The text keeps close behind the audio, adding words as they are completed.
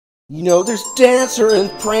You know there's Dancer and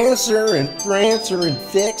Prancer and Prancer and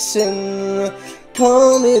Vixen,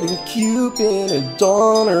 Comet and Cupid and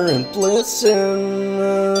Donner and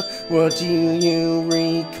Blitzen. What do you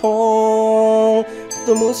recall?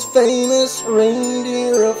 The most famous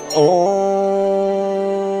reindeer of all.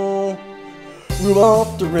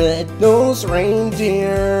 Rudolph the red-nosed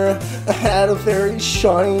reindeer had a very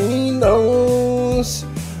shiny nose,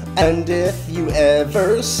 and if you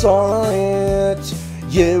ever saw it,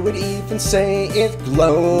 you would even say it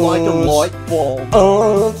glows like a light bulb.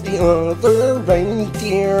 Of the other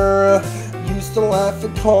reindeer used to laugh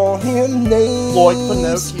and call him names Like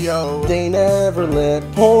Pinocchio. They never let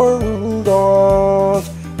poor Rudolph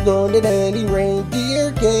learn at any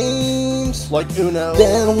reindeer games. Like Uno.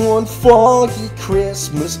 Then one foggy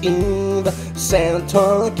Christmas Eve,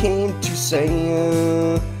 Santa came to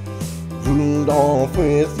say, Rudolph,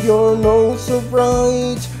 with your nose so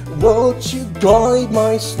bright, won't you guide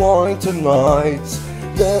my sleigh tonight?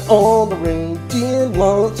 Then all the reindeer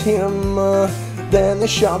loved him. Then they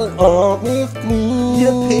shouted out with glee,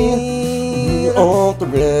 Yippee! Rudolph the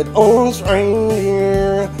red-nosed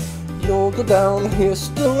reindeer, you'll go down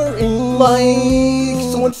history like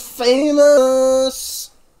someone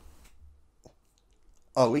famous.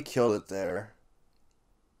 Oh, we killed it there.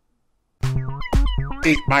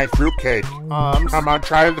 Eat my fruitcake. Come on,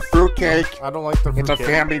 try the fruitcake. I don't like the fruitcake. It's a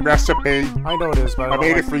family recipe. I know it is, but I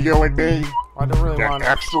made it for you and me. I don't really Got want it.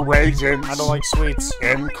 extra raisins. I don't like sweets.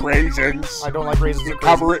 And craisins. I don't like raisins or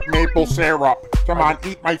Cover it in maple syrup. Come on,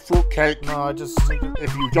 eat my fruitcake. No, I just...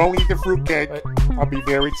 If you don't eat the fruitcake, I'll be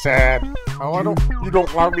very sad. Oh, I don't... You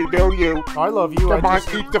don't love me, do you? I love you. Come on,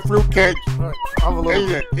 eat the fruitcake. Right, have a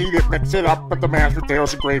little... Eat it, mix it up with the mashed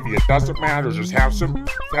potatoes and gravy. It doesn't matter, just have some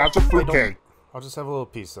fruitcake. I'll just have a little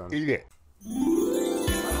piece then. Eat it.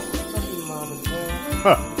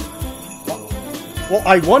 Huh. Well,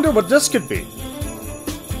 I wonder what this could be.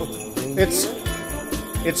 It's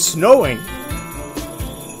snowing,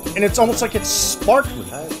 and it's almost like it's sparkling.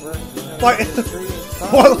 Why?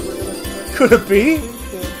 Well, could it be?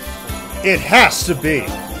 It has to be.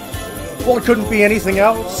 Well, it couldn't be anything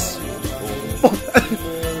else.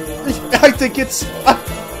 I think it's.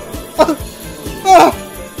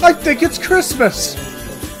 I think it's Christmas!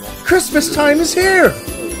 Christmas time is here!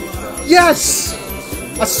 Yes!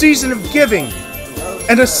 A season of giving,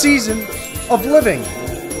 and a season of living,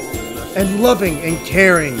 and loving, and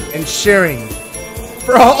caring, and sharing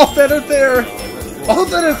for all that are there! All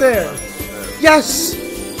that are there! Yes!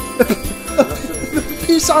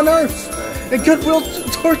 Peace on earth, and goodwill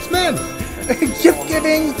towards men, and gift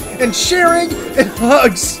giving, and sharing, and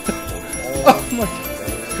hugs! Oh my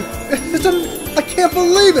God! I can't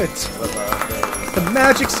believe it! The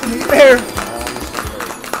magic's in the air!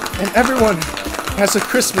 And everyone has a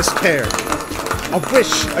Christmas care. A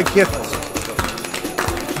wish, a gift.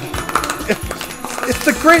 It's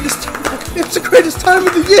the greatest time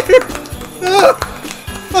of the year!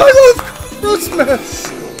 I love Christmas!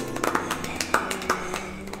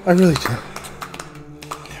 I really do.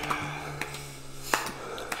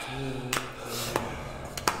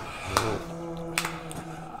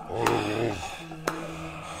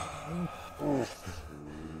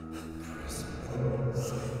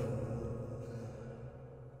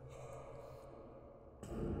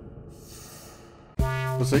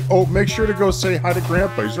 Let's say, oh, make sure to go say hi to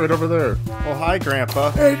Grandpa. He's right over there. Oh, hi,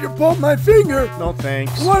 Grandpa. Hey, you pull my finger. No,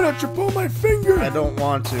 thanks. Why don't you pull my finger? I don't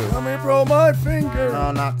want to. Let me pull my finger.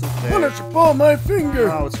 No, not today. Why don't you pull my finger?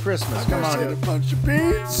 No, it's Christmas. Come on. A bunch of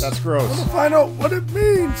beans. That's I gross. want to find out what it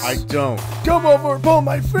means. I don't. Come over and pull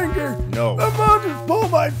my finger. No. Come on, just pull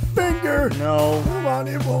my finger. No. Come on,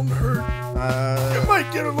 it won't hurt. You might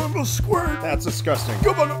get a little squirt. That's disgusting.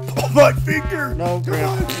 Come on, pull my finger. No, Come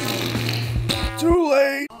Grandpa. on. Too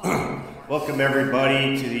late. Welcome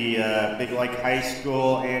everybody to the Big Lake High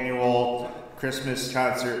School annual Christmas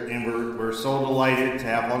concert, and we're so delighted to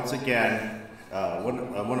have once again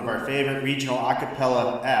one of our favorite regional a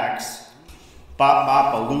cappella acts, Bop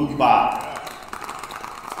Bop a Loo Bop.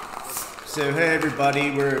 So hey everybody,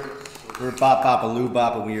 we're Bop Bop a Loo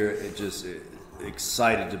Bop, and we are just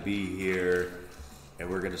excited to be here, and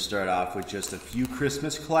we're going to start off with just a few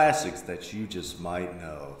Christmas classics that you just might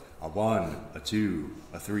know. A 1, a 2,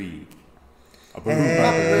 a 3. Bells,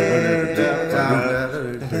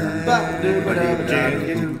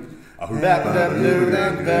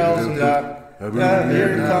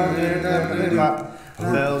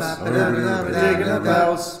 jingle bells, jingle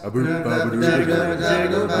bells,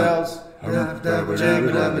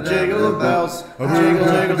 jingle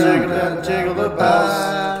bells, jingle the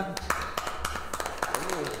bells.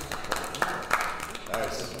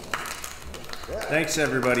 Thanks,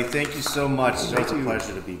 everybody. Thank you so much. It's a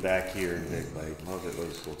pleasure to be back here in Big Lake. Love it.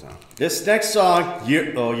 Love school town. This next song,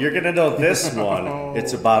 you're gonna know this one.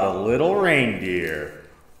 It's about a little reindeer.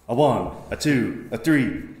 A 1, a 2, a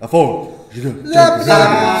 3, a 4. Santa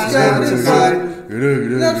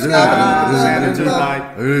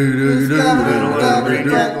tonight. Little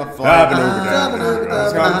reindeer flight.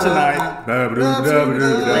 Come tonight.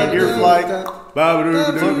 Reindeer flight.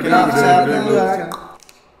 Looking up Saturday.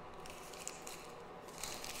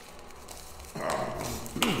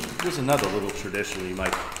 Here's another little tradition you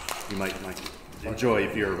might enjoy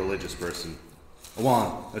if you're a religious person. A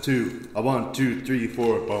 1, a 2, a 1, 2, 3,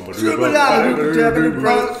 4.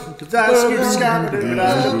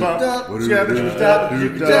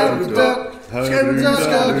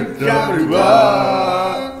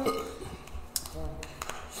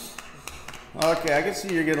 Okay, I can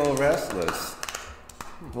see you're getting a little restless.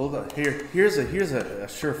 Hold on. Here's a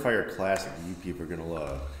surefire classic that you people are gonna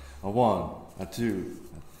love. A 1, a 2,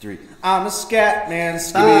 a 3. I'm a scat man. I'm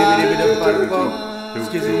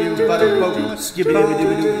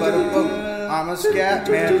a scat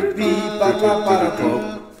man.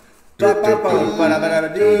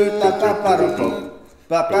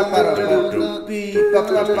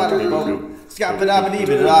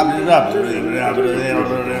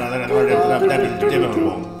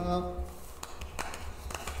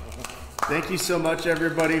 Thank you so much,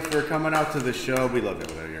 everybody, for coming out to the show. We love it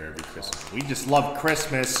here every Christmas. We just love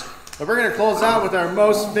Christmas. But we're gonna close out with our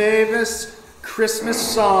most famous Christmas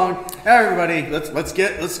song. Everybody, let's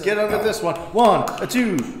get onto this one. 1, a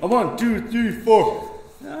 2, a 1, 2, 3, 4.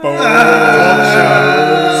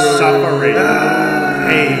 Suffering,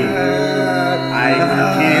 pain. I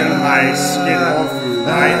peel my skin off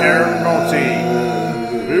my air naughty.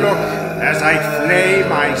 Look as I flay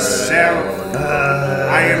myself.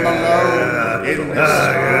 I am alone in this room.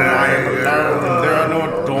 I am alone. There are no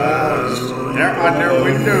doors. There are no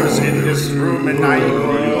windows in this room, and I am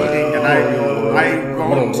bleeding, and I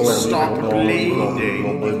won't stop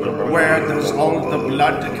bleeding. Where does all the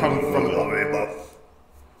blood come from?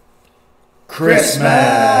 Christmas.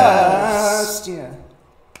 Yeah.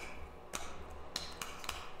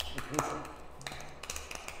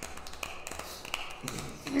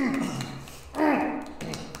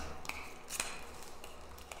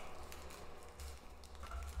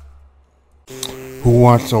 Who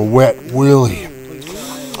wants a wet willy?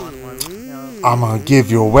 I'm gonna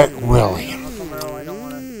give you a wet willy.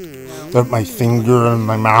 Put my finger in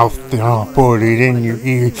my mouth and I'll put it in your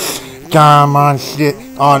ear. Come on, sit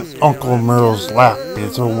on Uncle Merle's lap.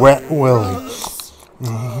 It's a wet willy.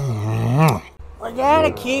 We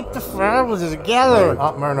gotta keep the family together.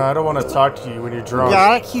 Aunt Myrna, I don't want to talk to you when you're drunk.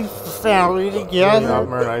 Gotta keep the family together. Aunt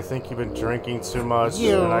Myrna, I think you've been drinking too much.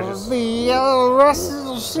 You and I just. me the rest of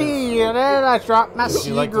the sea, and then I drop my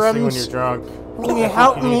You like to sing when you're Seagrams. drunk. Can you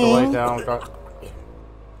help You need to lay me? down.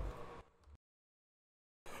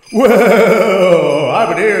 Well, I've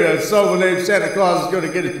been hearing that someone named Santa Claus is going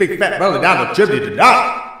to get his big fat belly down the chimney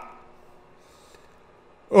tonight.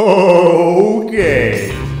 Okay.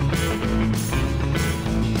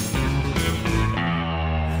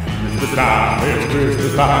 It's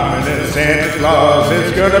Christmas time, and it's Santa Claus.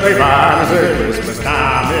 It's gonna be fine. It's Christmas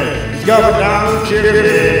time, and he's coming down the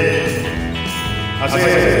chimney. I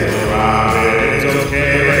said, around it, it's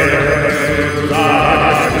okay.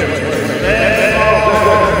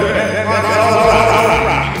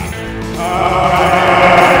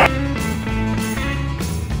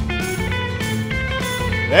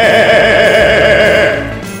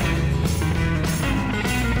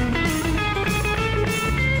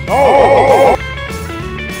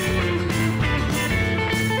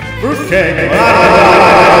 Fruitcake!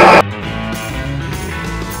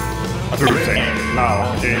 Fruitcake!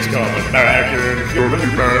 Now it's coming back and it's gonna be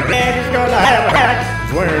back. And it's gonna have a hat.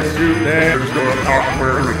 It's wearing a suit and it's gonna talk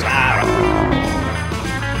wearing a tie.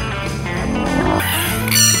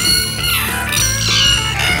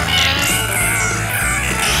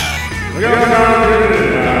 We're gonna do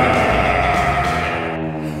it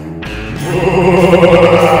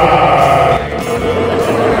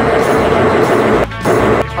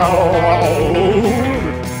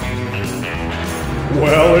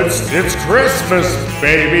Well, it's Christmas,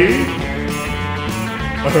 baby.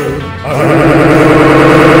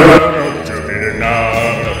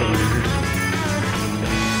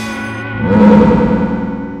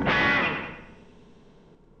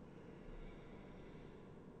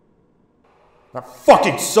 That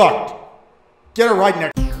fucking sucked. Get it right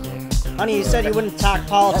next. Honey, you said you wouldn't talk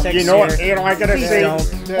politics. You know what? here. I gotta Please say.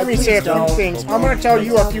 don't. Let me Please say a few don't. things. I'm gonna tell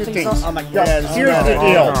you a few Please things. don't. Oh my Yo, God. here's the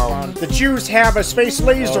deal. no. The Jews have a space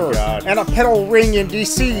laser Oh, God. and a pedal ring in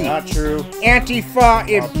D.C. Not true. Antifa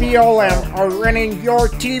and BLM are running your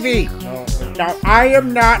TV. Now, I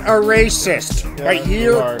am not a racist, but you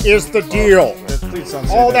here are. is the deal. Please don't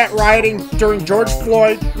say All that rioting during George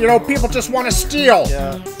Floyd, people just want to steal.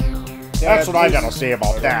 Yeah. That's what I gotta say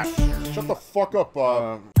about that. Shut the fuck up,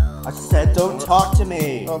 I said don't talk to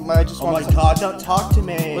me. I just Oh my want to. god, don't talk to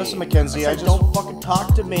me. Listen, Mackenzie, I I said just- don't fucking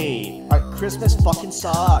talk to me. Christmas fucking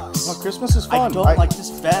sucks. No, Christmas is I fun. don't like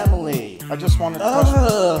this family. I just wanted to.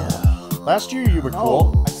 Ugh. Last year you were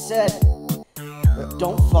cool. No, I said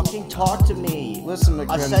don't fucking talk to me. Listen, I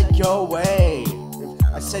Mackenzie. said go away.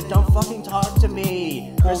 I said don't fucking talk to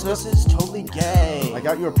me. Christmas is totally gay. I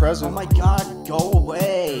got you a Oh present. my god, go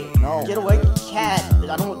away. No. Get away, cat.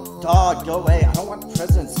 I don't want dog, go away. I don't want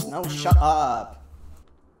presents. No, shut up.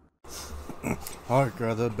 Hark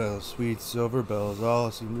are the bells, sweet silver bells, all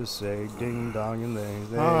seem to say ding dong and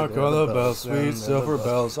they. Hark are the bells, sweet silver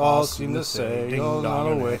bells, all seem to say, ding "Go dong not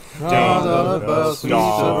and away." they. Ding dong the bells, sweet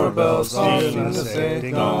silver bells, all seem to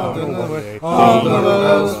say, "Go not away." All the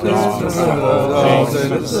bells, sweet silver bells, all seem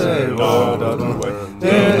to say, "Go not away."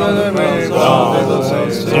 Ding dong the bells, all seem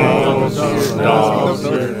to say, "Ding dong the bells, ding dong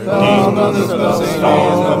the bells, ding dong the bells, ding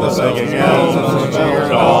dong the bells, ding dong the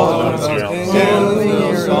bells, all the bells, in the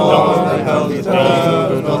year, all the bells, bells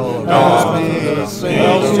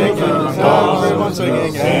ringing, everyone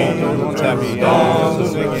singing, everyone's happy,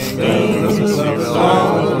 everyone's singing,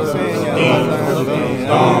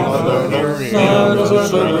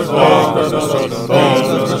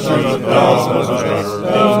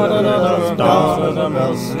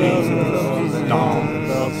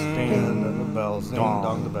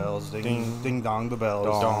 Ding dong the bells,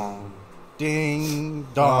 dong. Ding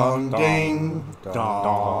dong ding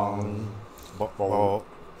dong.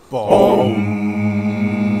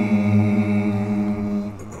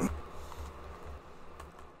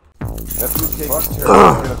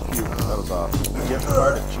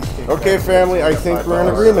 Okay, family, I think we're in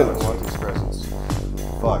agreement.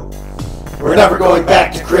 We're never going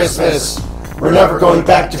back to Christmas. We're never going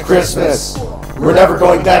back to Christmas. We're never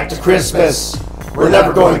going back to Christmas. We're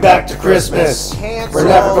never going back to Christmas. We're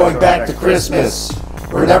never going back to Christmas.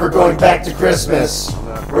 We're never going back to Christmas.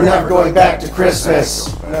 We're never going back to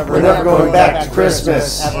Christmas. We're never going back to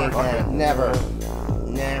Christmas. Never.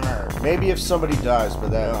 Never. Maybe if somebody dies, but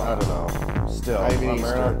that, I don't know. Still. Maybe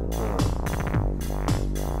Easter.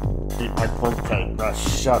 Eat my birthday.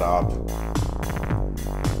 Shut up.